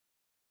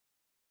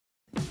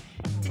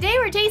Today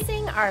we're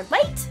tasting our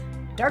light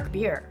dark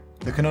beer.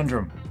 The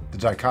conundrum, the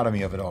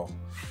dichotomy of it all.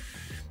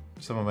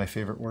 Some of my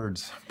favorite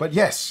words. But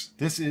yes,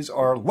 this is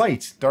our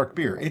light dark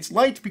beer. It's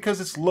light because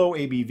it's low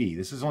ABV.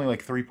 This is only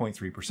like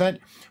 3.3%,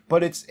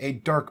 but it's a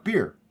dark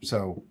beer.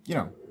 So, you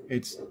know,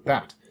 it's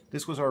that.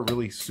 This was our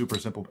really super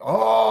simple.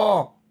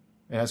 Oh!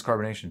 It has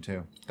carbonation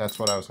too. That's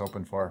what I was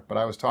hoping for. But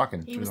I was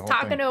talking. He was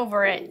talking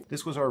over it.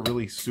 This was our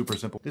really super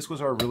simple. This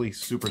was our really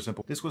super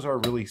simple. This was our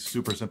really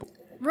super simple.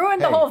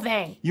 Ruined the whole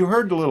thing. You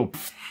heard the little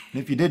pfft,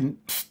 and if you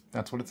didn't, pfft,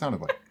 that's what it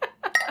sounded like.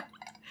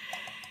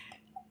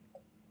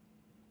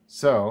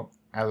 So,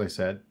 as I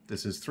said,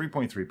 this is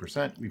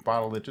 3.3%. We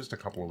bottled it just a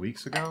couple of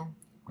weeks ago.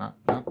 Not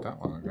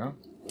that long ago.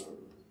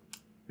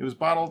 It was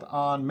bottled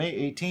on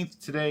May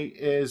 18th. Today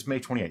is May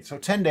 28th. So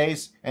 10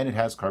 days, and it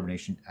has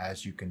carbonation,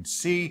 as you can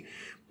see.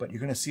 But you're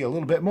going to see a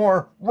little bit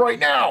more right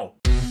now.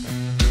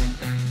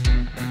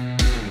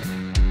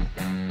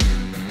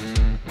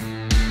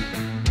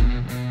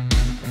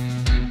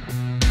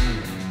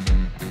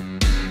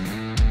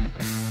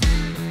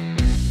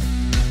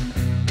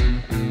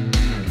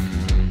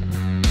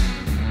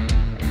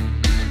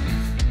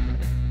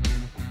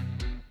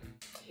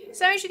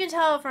 So as you can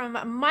tell from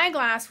my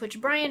glass, which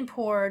Brian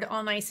poured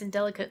all nice and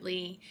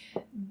delicately,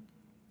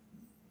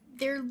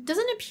 there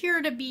doesn't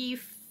appear to be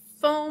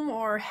foam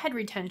or head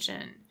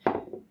retention.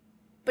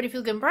 But if you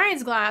look in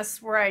Brian's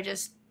glass, where I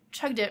just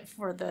chugged it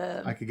for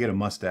the... I could get a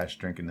mustache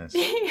drinking this.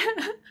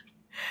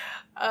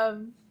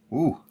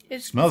 Ooh,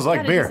 it smells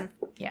like beer.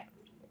 Yeah.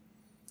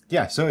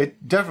 Yeah, so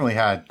it definitely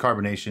had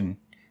carbonation.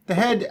 The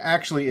head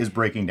actually is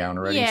breaking down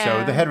already,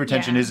 so the head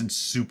retention isn't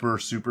super,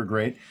 super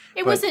great.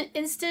 It wasn't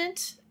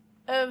instant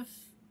of...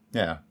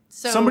 Yeah.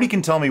 So, somebody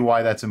can tell me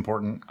why that's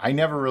important. I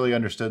never really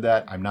understood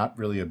that. I'm not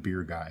really a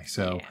beer guy.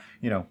 So,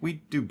 you know, we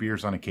do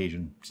beers on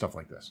occasion, stuff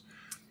like this.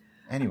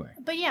 Anyway.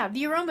 But yeah,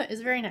 the aroma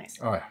is very nice.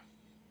 Oh,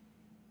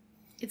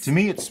 yeah. To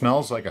me, it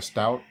smells like a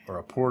stout or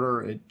a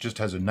porter. It just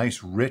has a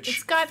nice, rich,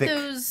 it's got thick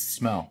those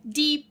smell.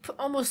 Deep,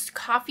 almost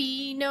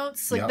coffee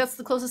notes. Like that's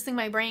the closest thing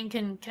my brain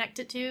can connect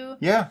it to.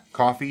 Yeah,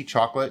 coffee,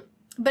 chocolate.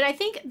 But I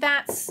think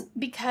that's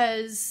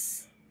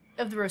because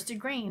of the roasted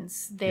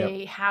grains.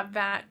 They have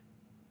that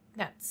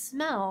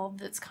smell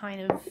that's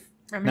kind of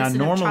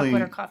reminiscent of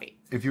chocolate or coffee.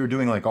 If you were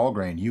doing like all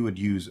grain, you would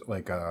use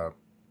like a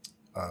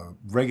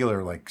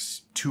regular like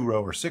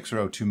 2-row or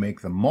 6-row to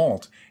make the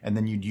malt, and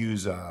then you'd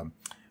use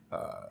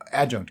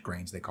adjunct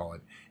grains, they call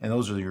it, and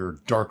those are your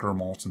darker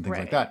malts and things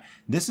like that.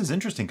 This is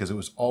interesting because it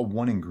was all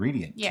one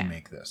ingredient to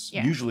make this.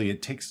 Usually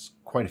it takes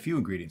quite a few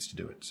ingredients to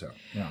do it, so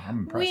yeah, I'm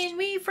impressed. When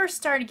we first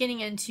started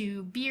getting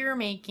into beer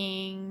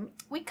making,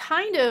 we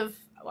kind of,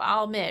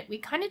 I'll admit, we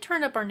kind of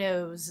turned up our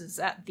noses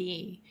at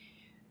the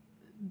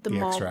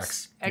malt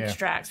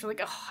extracts. We're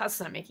like, oh,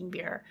 that's not making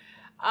beer.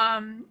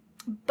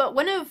 But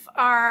one of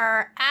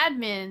our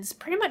admins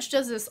pretty much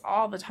does this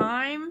all the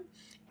time,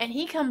 and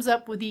he comes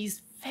up with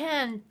these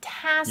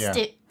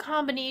fantastic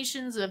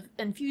combinations of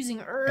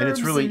infusing herbs and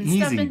it's really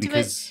easy into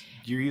because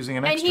you're using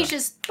an extract. And he's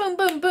just boom,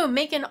 boom, boom,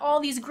 making all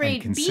these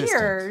great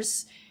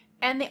beers,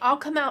 and they all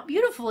come out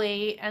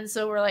beautifully. And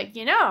so we're like,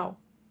 you know,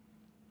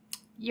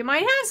 you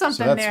might have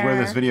something there. So that's where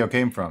this video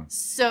came from.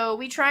 So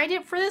we tried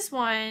it for this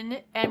one,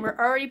 and we're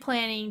already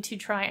planning to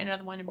try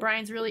another one. And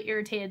Brian's really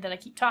irritated that I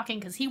keep talking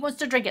because he wants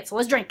to drink it. So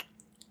let's drink.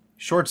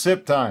 Short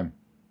sip time.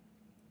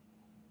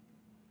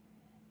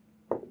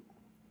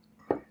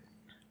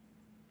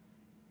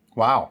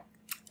 Wow.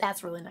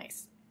 That's really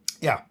nice.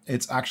 Yeah,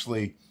 it's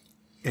actually,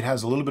 it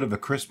has a little bit of a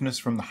crispness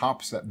from the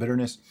hops, that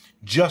bitterness.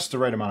 Just the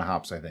right amount of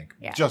hops, I think.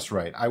 Yeah. Just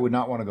right. I would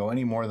not want to go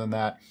any more than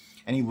that.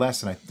 Any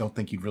less, and I don't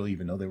think you'd really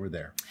even know they were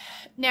there.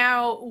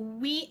 Now,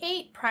 we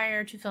ate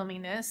prior to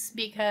filming this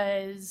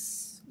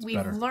because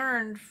we've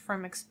learned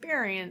from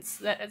experience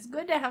that it's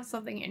good to have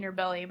something in your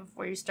belly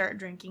before you start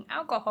drinking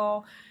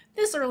alcohol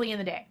this early in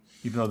the day.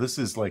 Even though this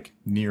is like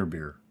near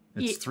beer.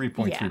 It's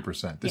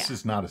 3.3%. This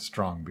is not a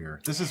strong beer.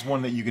 This is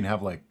one that you can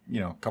have like, you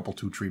know, a couple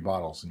 2-tree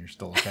bottles and you're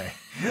still okay.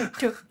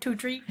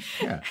 Two-tree?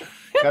 Yeah.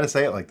 Got to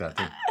say it like that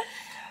too.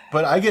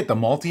 But I get the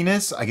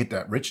maltiness. I get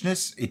that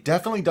richness. It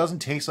definitely doesn't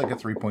taste like a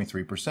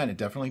 3.3%. It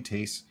definitely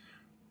tastes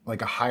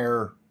like a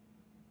higher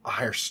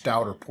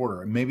stout or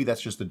porter. And maybe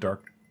that's just the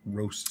dark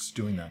roasts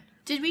doing that.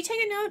 Did we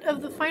take a note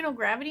of the final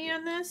gravity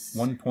on this?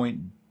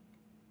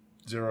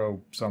 1.0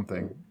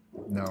 something.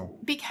 No.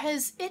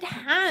 Because it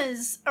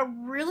has a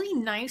really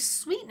nice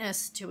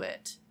sweetness to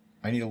it.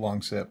 I need a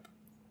long sip.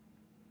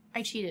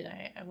 I cheated.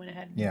 I went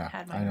ahead and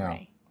had mine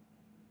already.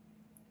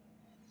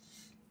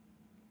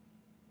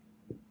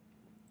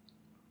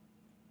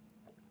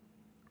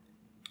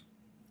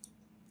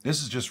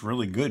 This is just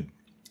really good.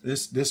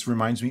 This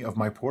reminds me of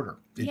my porter.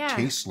 It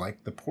tastes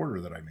like the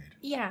porter that I made.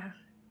 Yeah.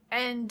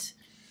 And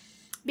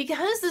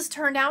because this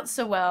turned out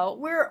so well,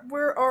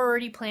 we're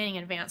already planning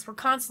in advance. We're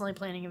constantly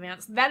planning in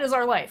advance. That is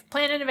our life.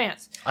 Plan in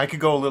advance. I could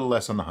go a little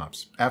less on the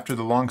hops. After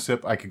the long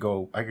sip, I could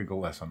go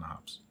less on the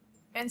hops.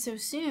 And so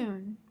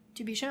soon,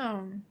 to be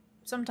shown,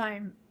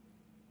 sometime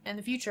in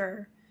the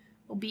future,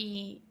 will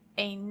be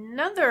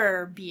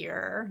another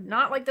beer,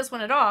 not like this one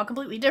at all,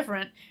 completely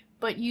different,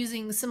 but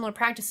using similar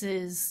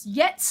practices,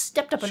 yet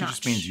stepped up a notch. She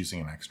just means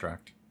using an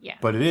extract. Yeah.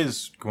 But it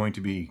is going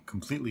to be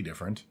completely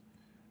different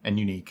and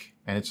unique,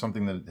 and it's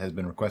something that has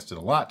been requested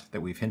a lot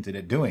that we've hinted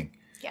at doing.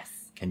 Yes.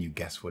 Can you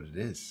guess what it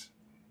is?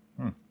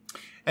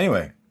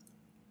 Anyway,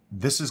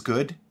 this is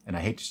good, and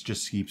I hate to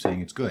just keep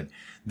saying it's good.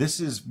 This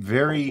is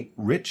very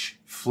rich,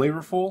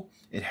 flavorful.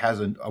 It has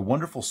a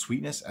wonderful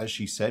sweetness, as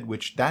she said,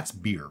 which that's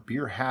beer.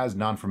 Beer has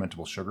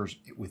non-fermentable sugars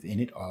within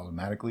it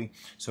automatically,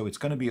 so it's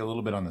going to be a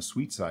little bit on the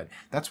sweet side.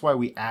 That's why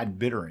we add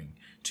bittering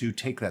to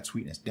take that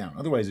sweetness down.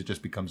 Otherwise, it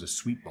just becomes a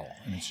sweet ball,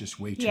 and it's just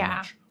way too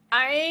much.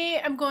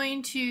 I am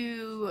going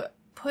to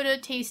put a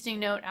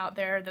tasting note out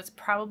there that's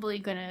probably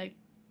going to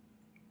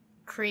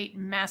create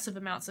massive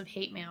amounts of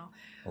hate mail.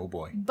 Oh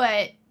boy.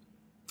 But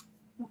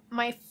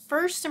my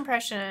first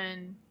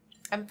impression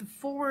at the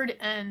forward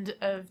end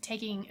of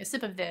taking a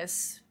sip of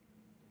this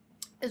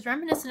is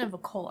reminiscent of a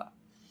cola.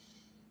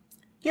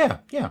 Yeah.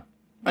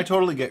 I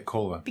totally get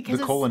cola. Because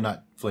the cola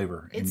nut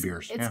flavor in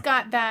beers. It's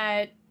got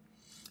that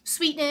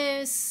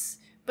sweetness,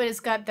 but it's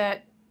got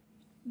that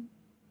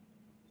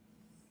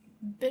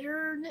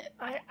bitter.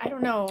 I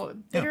don't know.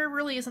 Bitter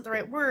really isn't the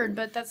right word,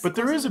 but that's. But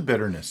there is a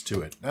bitterness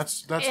to it.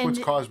 That's what's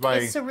caused by.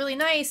 It's so really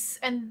nice,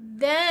 and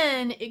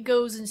then it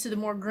goes into the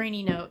more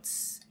grainy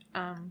notes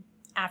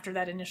after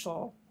that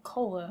initial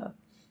cola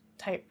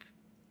type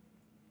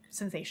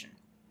sensation,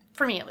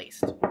 for me at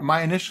least.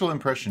 My initial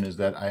impression is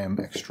that I am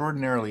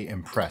extraordinarily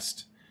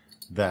impressed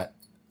that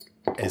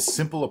as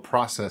simple a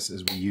process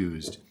as we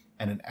used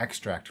and an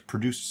extract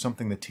produced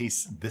something that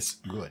tastes this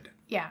good.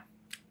 Yeah.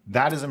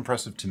 That is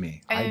impressive to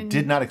me. And I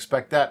did not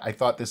expect that. I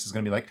thought this is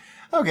going to be like,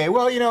 okay,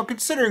 well,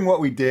 considering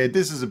what we did,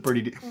 this is a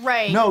pretty...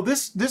 Right. No,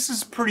 this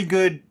is pretty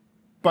good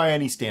by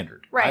any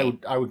standard. Right.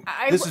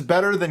 This is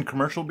better than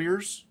commercial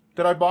beers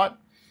that I bought.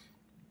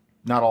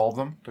 Not all of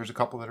them. There's a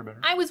couple that are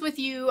better. I was with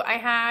you. I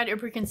had a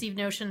preconceived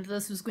notion that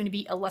this was going to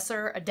be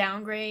a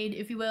downgrade,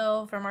 if you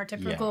will, from our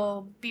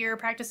typical beer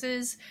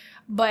practices.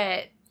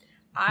 But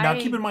Now,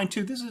 keep in mind,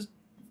 too, this is...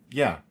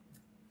 Yeah.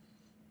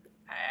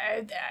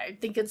 I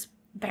think it's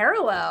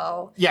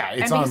parallel. Yeah,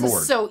 it's on board.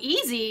 It's so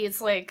easy.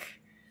 It's like...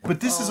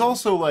 But this is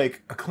also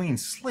like a clean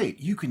slate.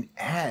 You can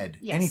add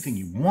anything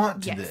you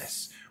want to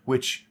this,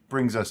 which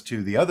brings us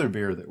to the other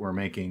beer that we're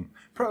making.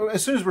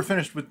 As soon as we're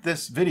finished with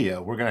this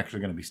video, we're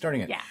actually going to be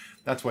starting it. Yeah.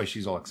 That's why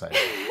she's all excited.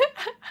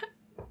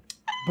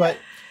 But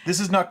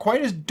this is not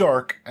quite as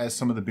dark as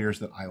some of the beers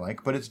that I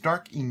like, but it's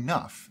dark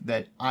enough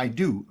that I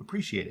do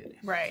appreciate it.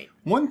 Right.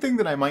 One thing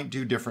that I might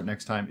do different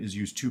next time is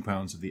use 2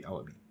 pounds of the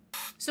Ellaby.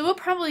 So we'll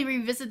probably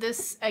revisit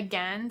this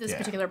again, this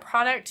particular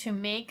product, to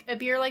make a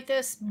beer like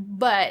this,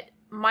 but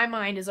my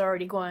mind is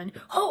already going,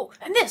 oh,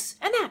 and this,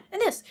 and that,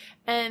 and this.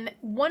 And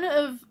one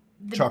of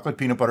the... Chocolate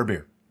peanut butter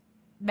beer.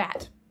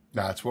 That.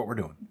 That's what we're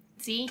doing.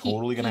 See?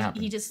 Totally going to happen.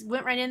 He just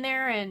went right in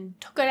there and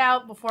took it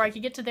out before I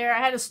could get to there. I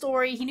had a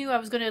story. He knew I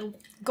was going to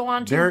go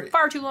on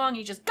far too long.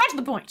 He just got to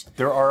the point.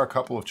 There are a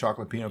couple of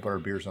chocolate peanut butter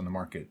beers on the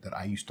market that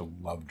I used to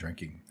love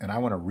drinking. And I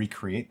want to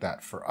recreate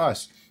that for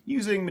us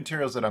using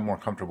materials that I'm more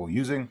comfortable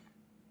using.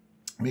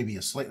 Maybe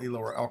a slightly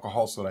lower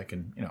alcohol so that I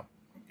can,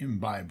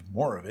 imbibe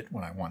more of it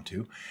when I want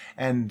to.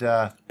 And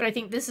but I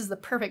think this is the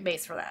perfect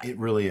base for that. It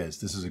really is.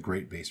 This is a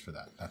great base for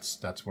that.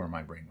 That's where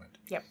my brain went.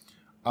 Yep.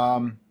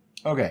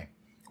 Okay.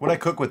 Would I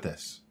cook with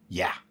this?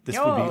 Yeah. This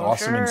would be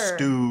awesome in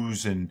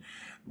stews and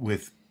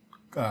with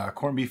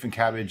corned beef and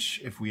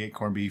cabbage if we ate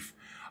corned beef.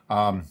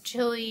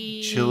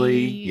 Chili.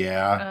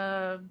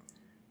 Yeah.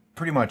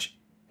 Pretty much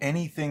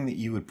anything that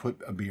you would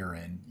put a beer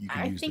in, you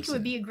can use this. I think it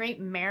would be a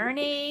great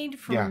marinade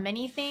for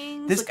many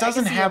things. This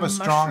doesn't have a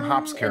strong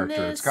hops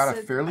character. It's got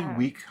a fairly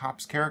weak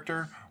hops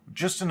character,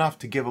 just enough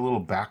to give a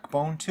little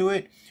backbone to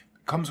it.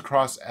 It comes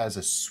across as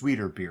a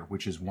sweeter beer,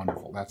 which is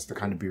wonderful. That's the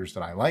kind of beers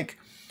that I like.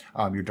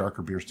 Your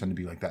darker beers tend to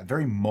be like that.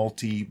 Very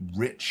malty,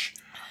 rich.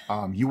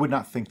 You would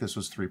not think this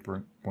was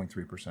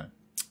 3.3%.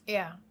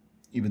 Yeah.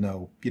 Even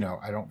though,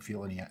 I don't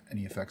feel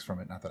any effects from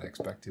it. Not that I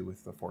expect to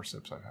with the 4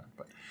 sips I've had,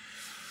 but...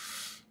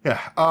 Yeah,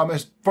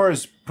 as far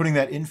as putting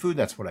that in food,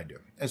 that's what I do.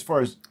 As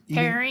far as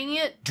pairing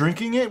it,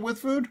 drinking it with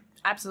food,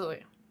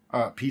 absolutely.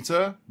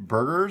 Pizza,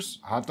 burgers,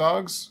 hot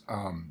dogs,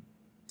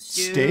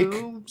 steak,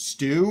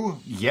 stew.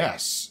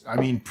 Yes, I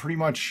mean pretty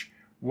much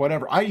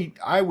whatever.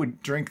 I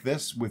would drink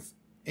this with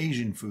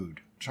Asian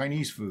food,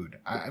 Chinese food.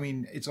 I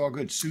mean it's all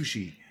good.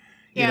 Sushi.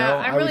 Yeah,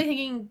 I'm really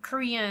thinking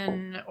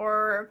Korean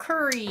or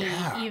curry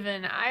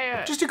even.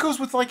 Just it goes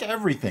with like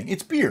everything.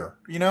 It's beer,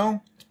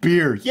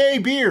 Beer. Yay,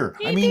 beer.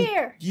 Yay,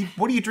 beer.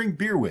 What do you drink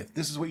beer with?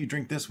 This is what you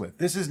drink this with.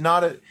 This is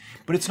not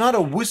but it's not a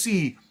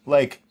wussy,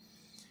 like...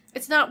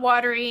 It's not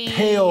watery.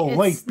 Pale,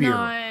 light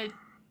beer.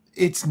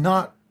 It's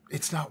not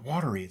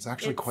watery. It's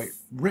actually quite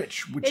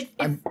rich, which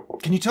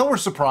can you tell we're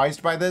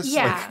surprised by this?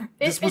 Yeah.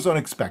 This was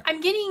unexpected. I'm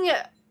getting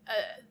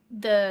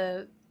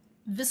the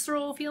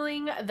visceral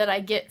feeling that I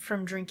get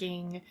from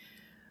drinking,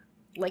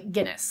 like,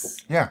 Guinness.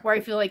 Yeah. Where I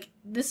feel like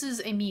this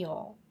is a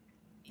meal.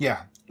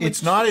 Yeah.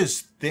 It's not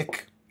as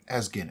thick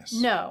as Guinness.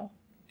 No.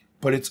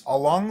 But it's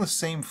along the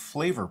same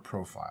flavor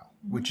profile,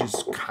 which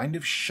is kind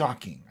of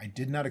shocking. I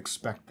did not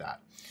expect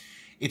that.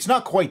 It's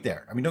not quite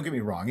there. I mean, don't get me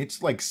wrong.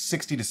 It's like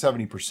 60 to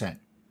 70%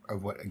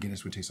 of what a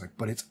Guinness would taste like,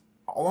 but it's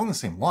along the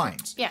same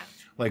lines. Yeah.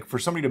 Like for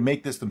somebody to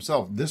make this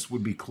themselves, this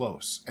would be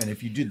close. And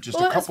if you did just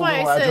a couple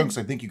little adjuncts,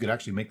 I think you could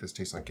actually make this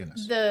taste like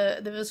Guinness.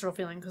 The visceral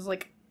feeling, because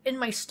like in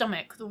my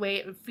stomach, the way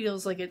it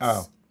feels like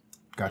it's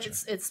gotcha.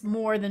 It's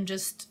more than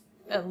just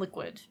a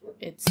liquid.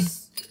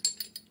 It's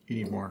you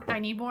need more. I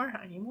need more.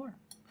 I need more.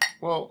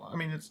 Well, I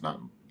mean, it's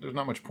not. There's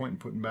not much point in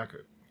putting back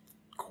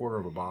a quarter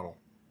of a bottle.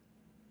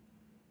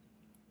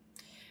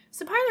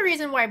 So part of the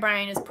reason why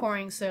Brian is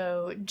pouring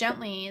so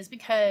gently is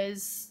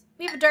because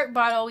we have a dark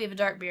bottle, we have a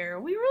dark beer.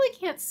 We really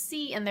can't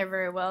see in there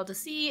very well to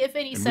see if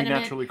any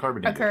sediment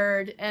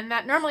occurred, and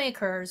that normally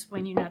occurs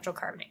when you natural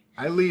carbonate.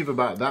 I leave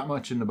about that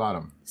much in the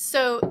bottom.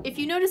 So if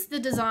you notice the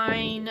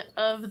design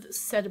of the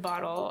said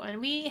bottle,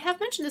 and we have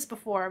mentioned this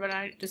before, but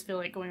I just feel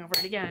like going over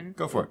it again.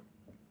 Go for it.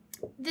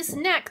 This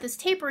neck, this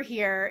taper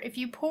here, if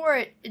you pour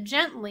it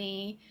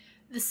gently,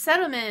 the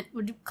sediment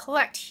would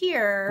collect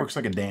here. Works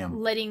like a dam.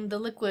 Letting the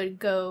liquid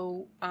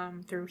go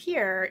through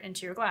here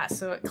into your glass.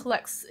 So it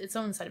collects its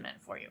own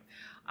sediment for you.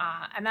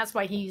 And that's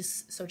why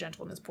he's so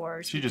gentle in his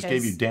pours. She just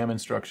gave you dam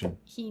instruction.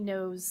 He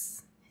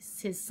knows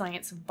his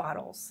science of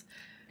bottles.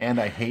 And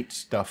I hate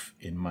stuff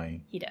in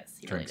my He does.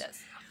 He drinks.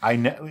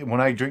 really does. When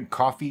I drink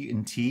coffee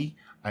and tea,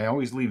 I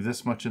always leave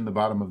this much in the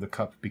bottom of the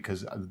cup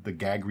because of the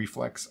gag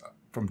reflex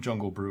from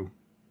Jungle Brew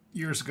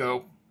years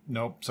ago.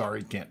 Nope,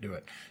 sorry, can't do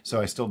it.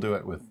 So I still do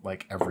it with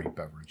like every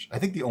beverage. I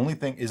think the only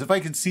thing is if I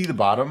could see the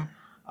bottom,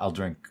 I'll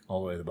drink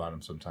all the way to the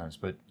bottom sometimes.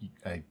 But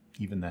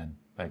even then,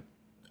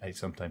 I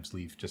sometimes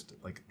leave just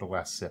like the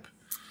last sip.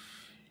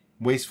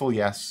 Wasteful,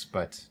 yes,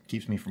 but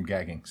keeps me from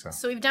gagging.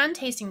 So we've done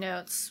tasting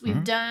notes.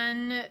 We've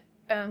done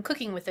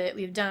cooking with it.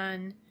 We've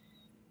done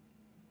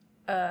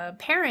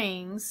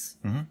pairings.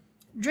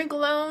 Drink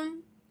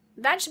alone.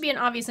 That should be an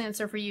obvious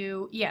answer for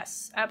you.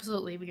 Yes,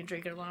 absolutely. We can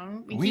drink it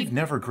alone. We've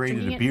never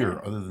graded a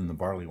beer other than the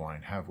barley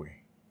wine, have we?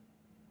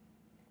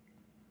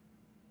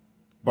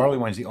 Barley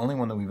wine's the only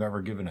one that we've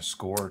ever given a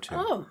score to.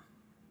 Oh,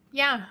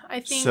 yeah,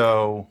 I think.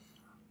 So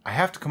I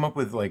have to come up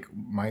with like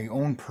my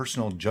own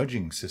personal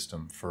judging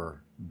system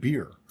for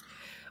beer.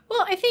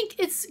 Well, I think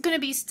it's going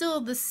to be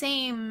still the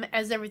same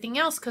as everything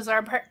else because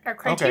our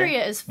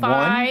criteria is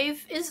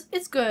 5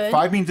 is good.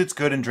 5 means it's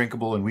good and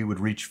drinkable, and we would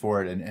reach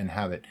for it and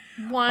have it.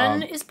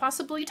 1 is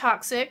possibly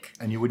toxic.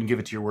 And you wouldn't give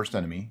it to your worst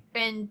enemy.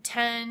 And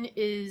 10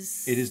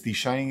 is... It is the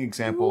shining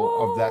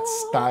example of that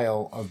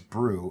style of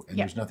brew, and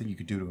there's nothing you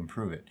could do to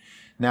improve it.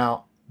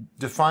 Now,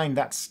 define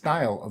that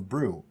style of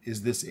brew.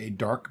 Is this a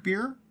dark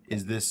beer?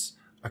 Is this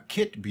a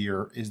kit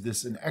beer? Is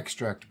this an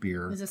extract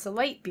beer? Is this a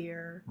light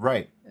beer?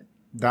 Right.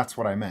 That's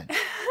what I meant.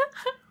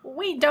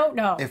 We don't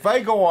know. If I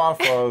go off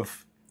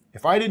of,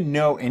 if I didn't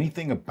know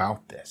anything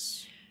about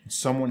this, and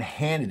someone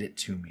handed it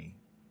to me,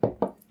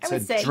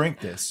 said,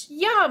 drink this.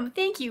 Yum,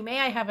 thank you. May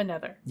I have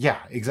another? Yeah,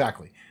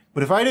 exactly.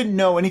 But if I didn't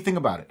know anything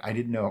about it, I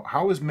didn't know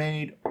how it was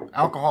made,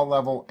 alcohol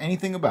level,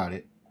 anything about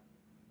it,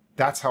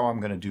 that's how I'm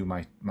going to do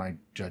my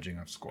judging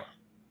of score.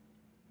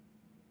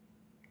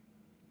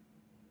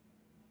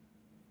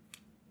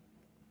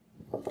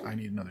 I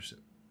need another sip.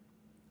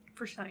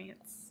 For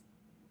science.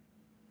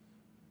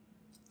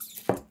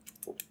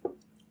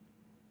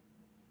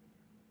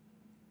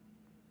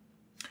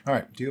 All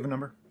right. Do you have a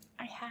number?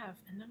 I have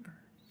a number.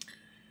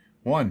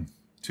 1,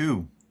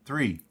 2,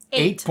 3.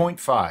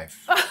 8.5.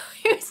 Oh,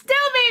 you still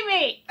beat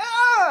me.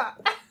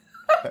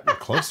 We're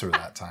closer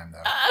that time,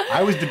 though.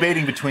 I was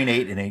debating between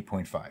 8 and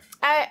 8.5.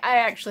 I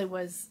actually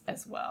was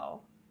as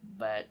well.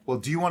 But well,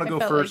 do you want to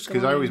go first?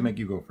 Because I always make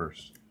you go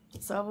first.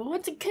 So we'll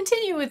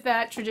continue with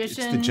that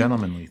tradition. It's the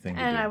gentlemanly thing to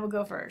do. And I will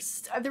go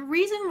first. The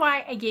reason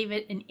why I gave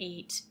it an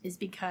 8 is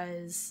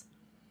because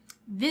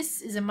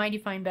this is a mighty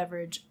fine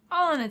beverage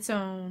all on its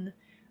own.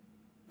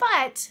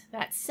 But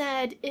that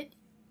said, it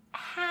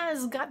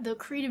has got the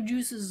creative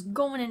juices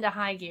going into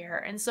high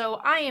gear. And so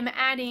I am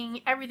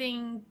adding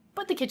everything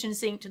but the kitchen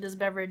sink to this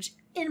beverage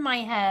in my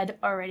head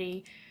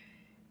already.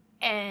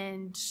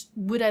 And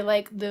would I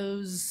like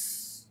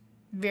those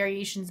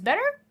variations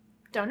better?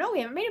 Don't know.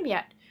 We haven't made them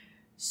yet.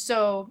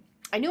 So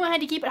I knew I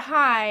had to keep it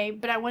high,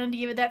 but I wanted to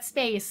give it that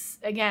space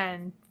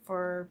again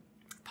for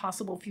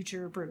possible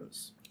future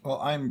brews.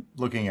 Well, I'm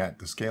looking at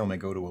the scale may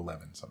go to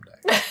 11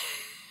 someday.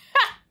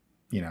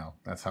 You know,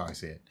 that's how I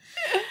see it.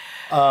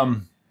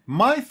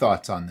 My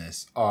thoughts on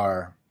this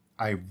are,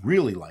 I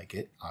really like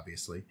it,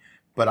 obviously,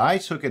 but I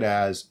took it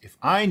as, if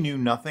I knew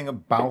nothing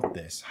about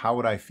this, how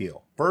would I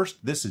feel?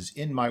 First, this is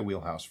in my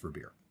wheelhouse for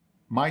beer.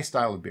 My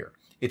style of beer.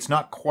 It's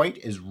not quite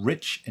as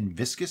rich and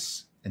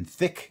viscous and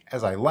thick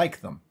as I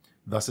like them.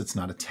 Thus, it's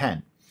not a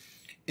 10.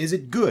 Is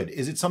it good?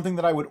 Is it something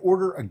that I would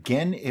order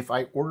again if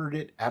I ordered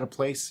it at a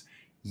place?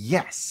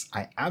 Yes,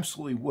 I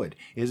absolutely would.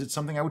 Is it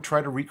something I would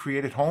try to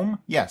recreate at home?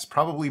 Yes,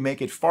 probably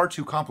make it far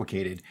too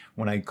complicated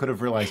when I could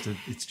have realized that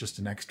it's just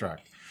an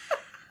extract.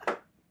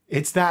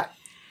 It's that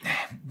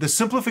the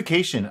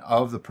simplification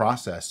of the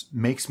process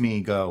makes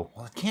me go,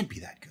 well, it can't be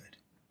that good.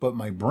 But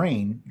my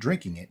brain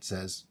drinking it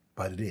says,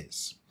 but it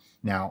is.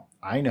 Now,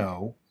 I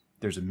know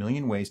there's a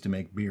million ways to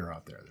make beer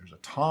out there. There's a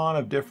ton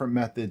of different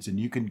methods, and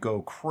you can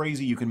go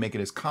crazy. You can make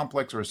it as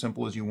complex or as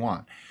simple as you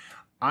want.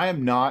 I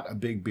am not a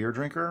big beer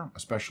drinker,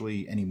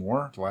 especially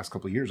anymore. The last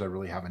couple of years, I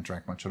really haven't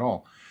drank much at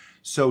all.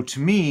 So to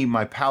me,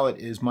 my palate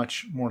is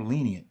much more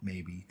lenient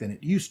maybe than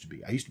it used to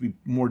be. I used to be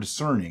more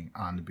discerning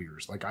on the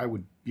beers. Like I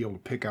would be able to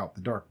pick out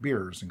the dark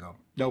beers and go,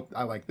 nope,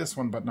 I like this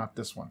one, but not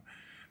this one.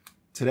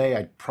 Today,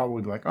 I'd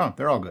probably be like, oh,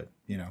 they're all good,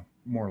 you know,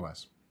 more or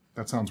less.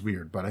 That sounds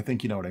weird, but I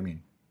think you know what I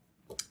mean.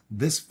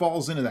 This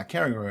falls into that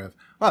category of,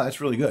 oh,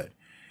 that's really good.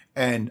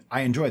 And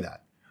I enjoy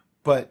that.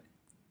 But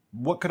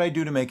what could I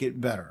do to make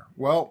it better?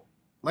 Well,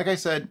 like I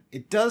said,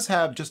 it does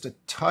have just a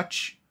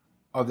touch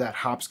of that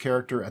hops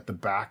character at the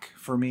back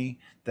for me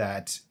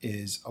that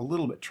is a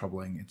little bit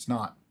troubling. It's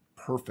not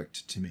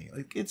perfect to me.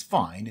 Like, it's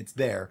fine, it's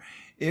there.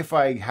 If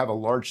I have a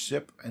large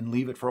sip and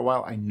leave it for a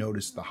while, I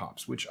notice the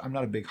hops, which I'm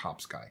not a big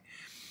hops guy.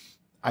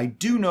 I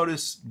do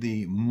notice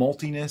the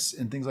maltiness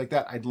and things like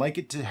that. I'd like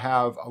it to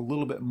have a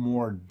little bit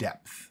more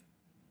depth,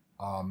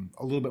 a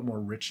little bit more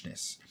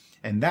richness,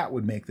 and that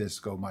would make this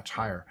go much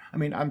higher. I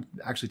mean, I'm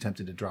actually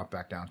tempted to drop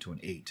back down to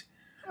an 8.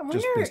 I wonder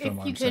if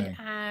you could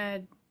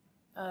add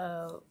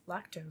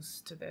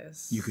lactose to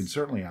this. You can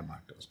certainly add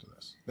lactose to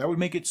this. That would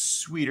make it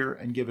sweeter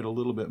and give it a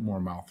little bit more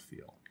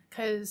mouthfeel.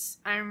 Because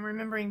I'm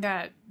remembering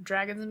that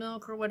Dragon's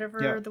Milk or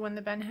whatever, the one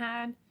that Ben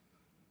had.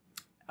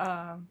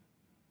 I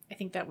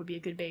think that would be a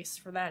good base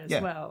for that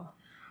as well.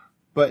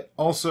 But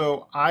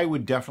also, I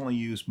would definitely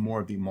use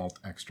more of the malt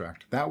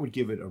extract. That would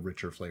give it a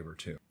richer flavor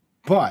too.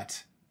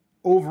 But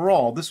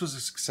overall, this was a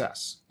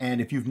success.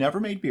 And if you've never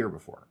made beer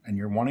before and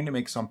you're wanting to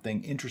make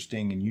something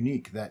interesting and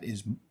unique that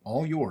is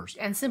all yours.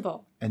 And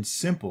simple. And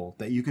simple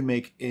that you can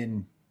make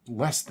in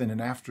less than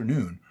an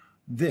afternoon,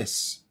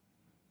 this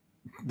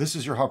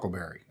is your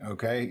Huckleberry,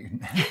 okay?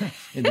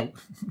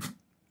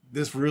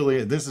 This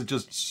is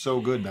just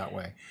so good that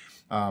way.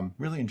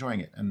 Really enjoying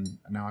it, and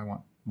now I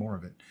want more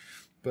of it.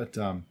 But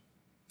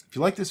if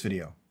you like this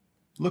video,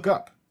 look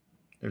up.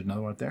 There's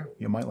another one up there.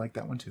 You might like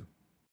that one too.